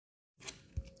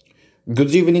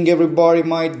Good evening, everybody,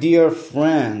 my dear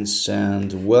friends,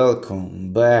 and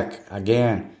welcome back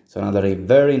again to another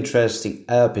very interesting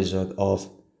episode of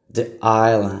The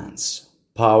Islands,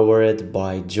 powered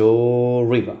by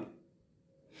Riva.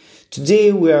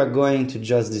 Today, we are going to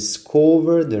just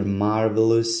discover the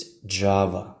marvelous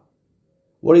Java.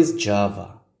 What is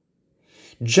Java?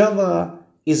 Java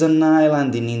is an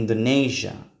island in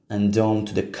Indonesia and home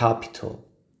to the capital,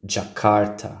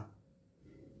 Jakarta.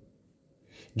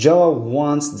 Java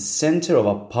once the center of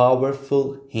a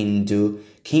powerful Hindu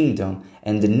kingdom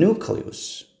and the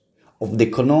nucleus of the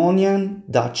colonial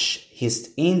Dutch East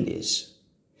Indies,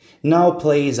 now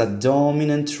plays a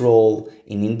dominant role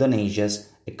in Indonesia's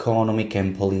economic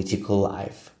and political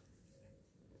life.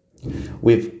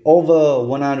 With over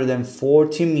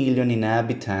 140 million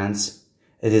inhabitants,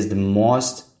 it is the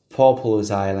most populous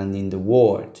island in the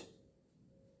world.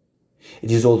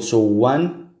 It is also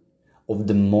one of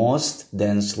the most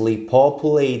densely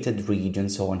populated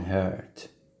regions on Earth.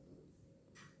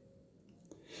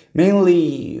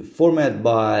 Mainly formed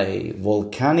by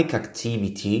volcanic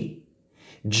activity,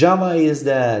 Java is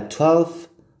the 12th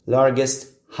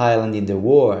largest island in the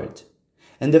world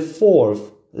and the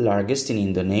 4th largest in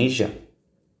Indonesia.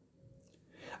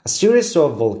 A series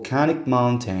of volcanic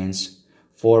mountains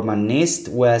form an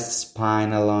east-west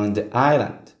spine along the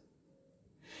island.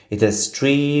 It has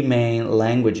 3 main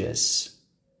languages.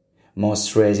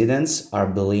 Most residents are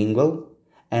bilingual,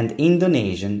 and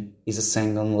Indonesian is a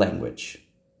second language.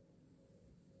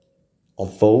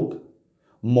 Although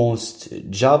most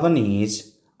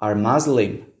Javanese are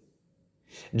Muslim,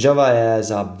 Java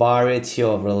has a variety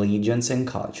of religions and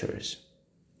cultures.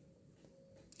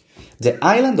 The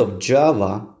island of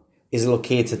Java is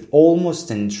located almost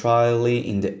entirely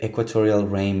in the equatorial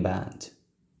rain band.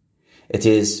 It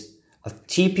is a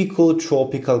typical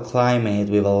tropical climate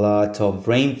with a lot of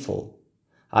rainfall,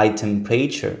 high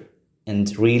temperature,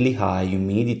 and really high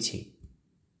humidity.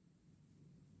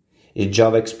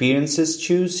 Java experiences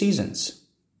 2 seasons: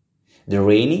 the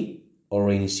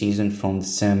rainy season from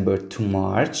December to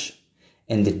March,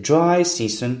 and the dry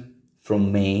season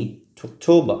from May to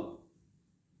October.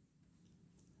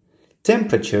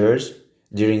 Temperatures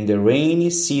during the rainy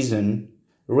season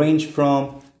range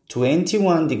from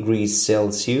 21 degrees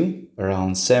Celsius,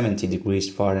 around 70 degrees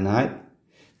Fahrenheit,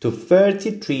 to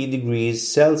 33 degrees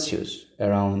Celsius,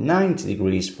 around 90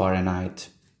 degrees Fahrenheit,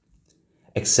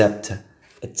 except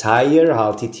at higher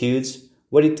altitudes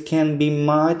where it can be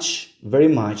very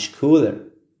much cooler.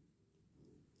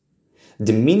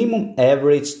 The minimum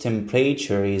average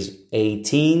temperature is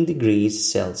 18 degrees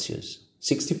Celsius,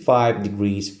 65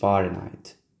 degrees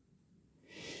Fahrenheit.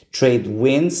 Trade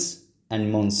winds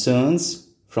and monsoons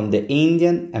from the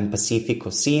Indian and Pacific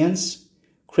Oceans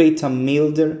create a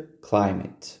milder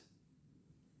climate.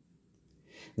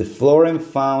 The flora and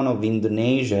fauna of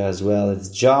Indonesia as well as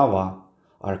Java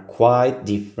are quite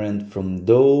different from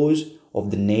those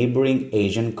of the neighboring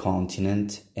Asian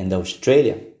continent and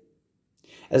Australia,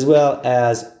 as well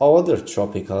as other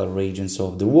tropical regions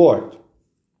of the world.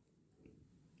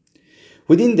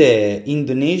 Within the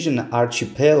Indonesian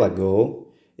archipelago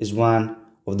is one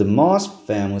of the most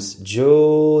famous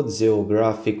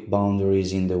geographic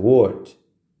boundaries in the world,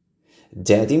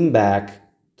 dating back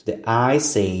to the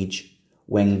Ice Age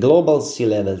when global sea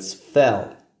levels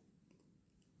fell.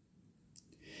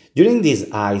 During this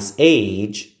Ice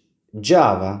Age,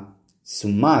 Java,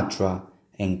 Sumatra,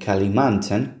 and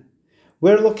Kalimantan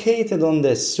were located on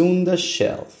the Sunda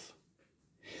Shelf,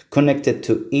 connected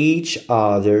to each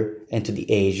other and to the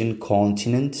Asian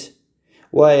continent,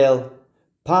 while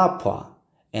Papua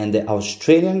and the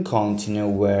Australian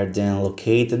continent were then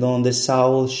located on the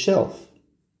South Shelf.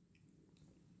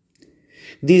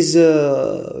 This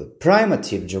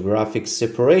primitive geographic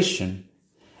separation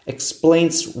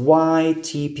explains why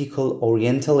typical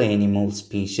oriental animal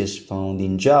species found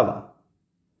in Java,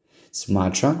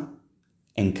 Sumatra,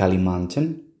 and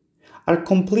Kalimantan are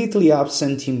completely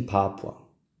absent in Papua.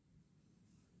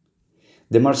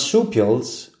 The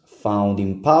marsupials found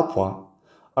in Papua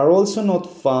are also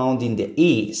not found in the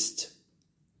east,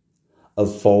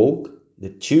 although the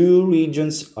 2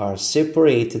 regions are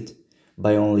separated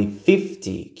by only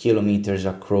 50 kilometers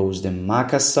across the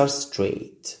Makassar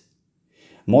Strait.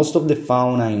 Most of the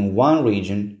fauna in one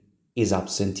region is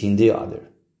absent in the other.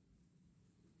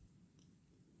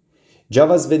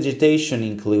 Java's vegetation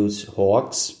includes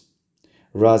oaks,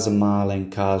 rasamala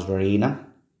and casuarina,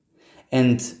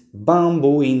 and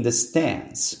bamboo in the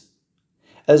stands,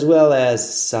 as well as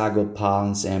sago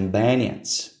palms and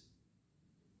banyans.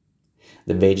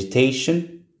 The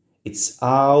vegetation is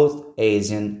South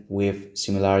Asian with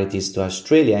similarities to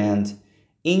Australia and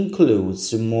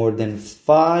includes more than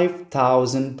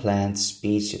 5,000 plant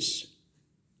species.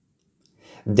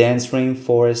 Dense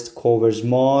rainforest covers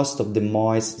most of the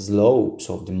moist slopes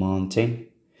of the mountain,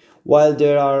 while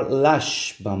there are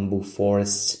lush bamboo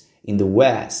forests in the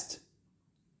west.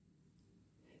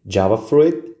 Java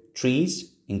fruit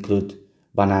trees include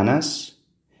bananas,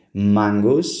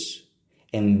 mangoes,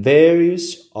 and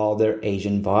various other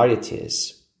Asian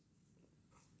varieties.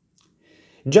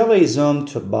 Java is home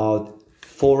to about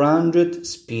 400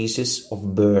 species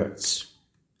of birds,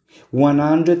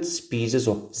 100 species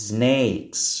of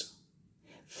snakes,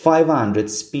 500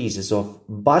 species of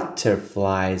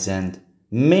butterflies, and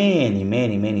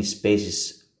many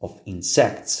species of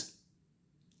insects.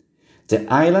 The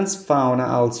island's fauna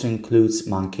also includes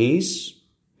monkeys,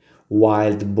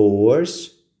 wild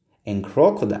boars, and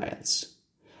crocodiles,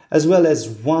 as well as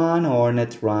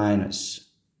one-horned rhinos,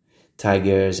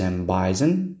 tigers, and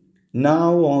bison,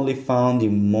 now only found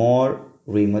in more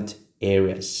remote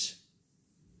areas.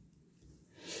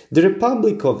 The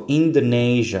Republic of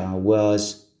Indonesia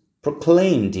was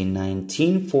proclaimed in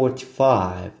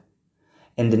 1945,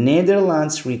 and the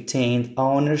Netherlands retained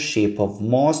ownership of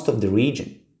most of the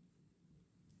region.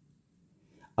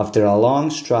 After a long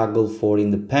struggle for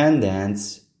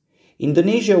independence,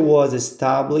 Indonesia was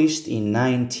established in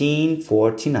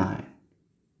 1949.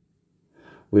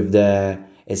 With the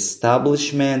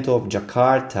establishment of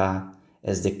Jakarta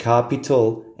as the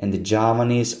capital and the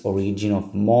Javanese origin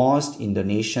of most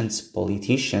Indonesian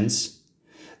politicians,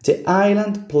 the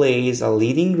island plays a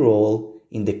leading role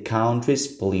in the country's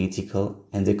political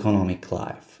and economic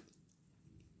life.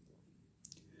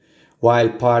 While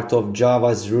part of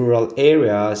Java's rural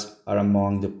areas are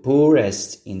among the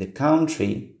poorest in the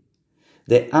country,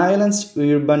 the island's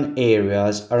urban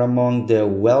areas are among the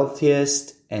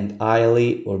wealthiest and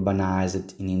highly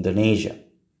urbanized in Indonesia.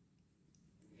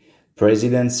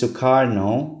 President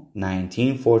Sukarno,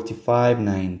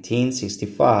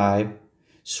 1945-1965,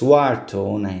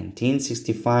 Suharto,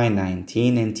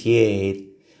 1965-1998,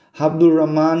 Abdul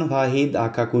Rahman Wahid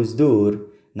Akagusdur,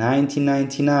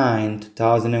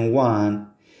 1999-2001,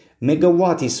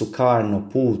 Megawati Sukarno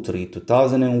Putri,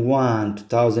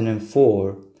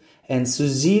 2001-2004, and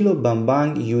Susilo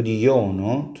Bambang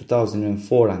Yudhoyono,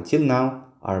 2004 until now,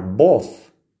 are both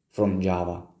from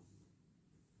Java.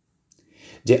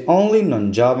 The only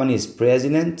non-Javanese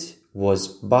president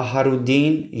was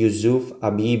Baharudin Yusuf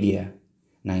Habibie,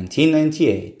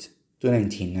 1998 to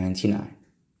 1999.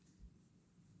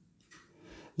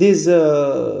 This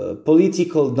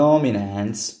political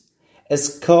dominance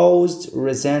has caused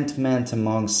resentment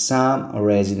among some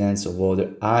residents of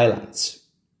other islands.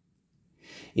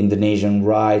 Indonesian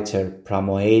writer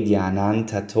Pramoedya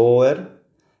Ananta Toer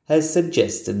has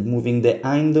suggested moving the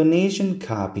Indonesian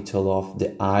capital of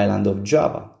the island of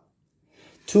Java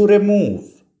to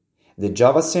remove the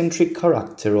Java-centric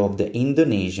character of the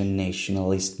Indonesian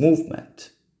nationalist movement.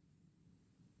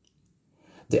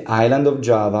 The island of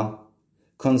Java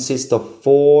consists of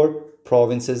 4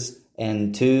 provinces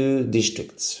and 2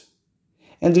 districts,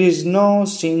 and there is no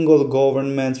single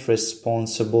government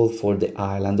responsible for the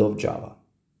island of Java.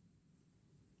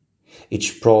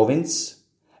 Each province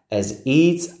has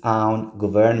its own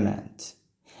government,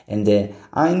 and the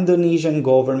Indonesian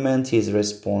government is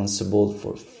responsible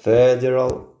for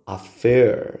federal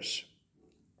affairs.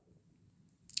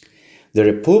 The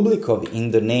Republic of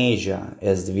Indonesia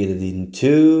is divided in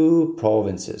 2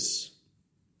 provinces.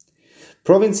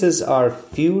 Provinces are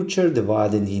further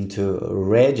divided into a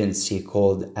regency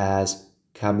called as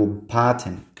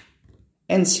Kabupaten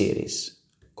and cities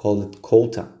called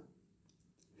Kota.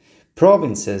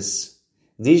 Provinces,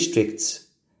 districts,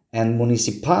 and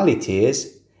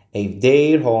municipalities have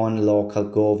their own local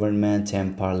government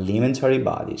and parliamentary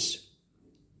bodies.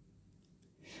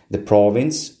 The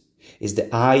province is the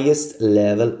highest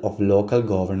level of local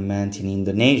government in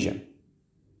Indonesia.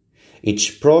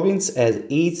 Each province has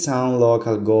its own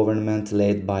local government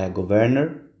led by a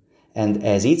governor and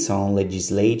has its own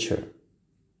legislature.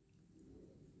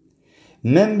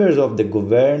 Members of the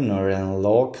governor and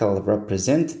local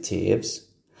representatives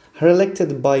are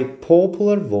elected by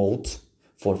popular vote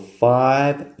for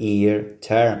 5-year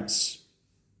terms.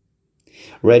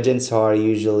 Regents are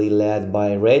usually led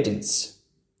by regents,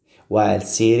 while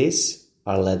cities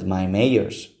are led by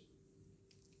mayors.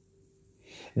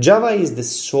 Java is the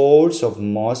source of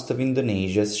most of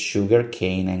Indonesia's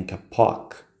sugarcane and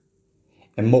kapak,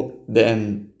 and more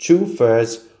than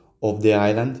 2/3 of the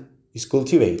island is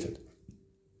cultivated.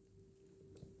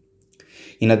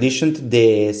 In addition to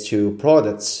these 2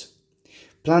 products,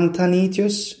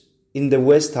 Plantaneous in the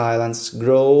West Islands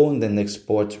grow and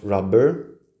export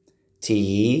rubber,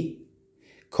 tea,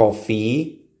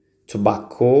 coffee,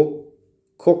 tobacco,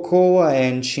 cocoa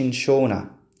and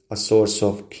cinchona, a source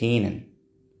of quinine.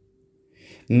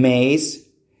 Maize,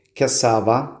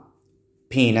 cassava,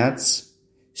 peanuts,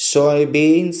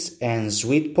 soybeans and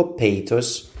sweet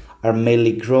potatoes are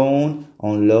mainly grown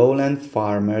on lowland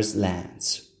farmers'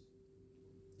 lands.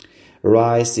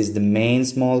 Rice is the main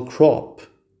small crop.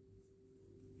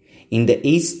 In the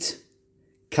east,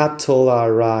 cattle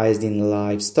are raised in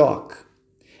livestock,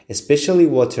 especially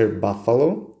water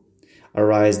buffalo are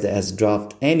raised as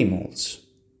draft animals.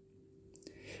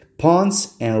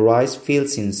 Ponds and rice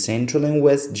fields in Central and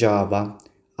West Java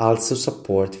also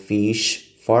support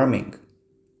fish farming.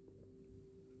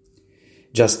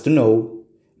 Just to know,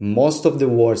 most of the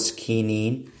world's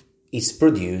quinine is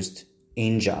produced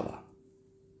in Java.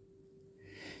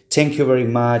 Thank you very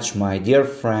much, my dear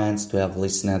friends, to have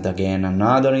listened again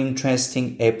another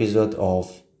interesting episode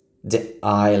of The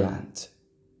Island.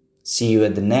 See you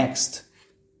at the next.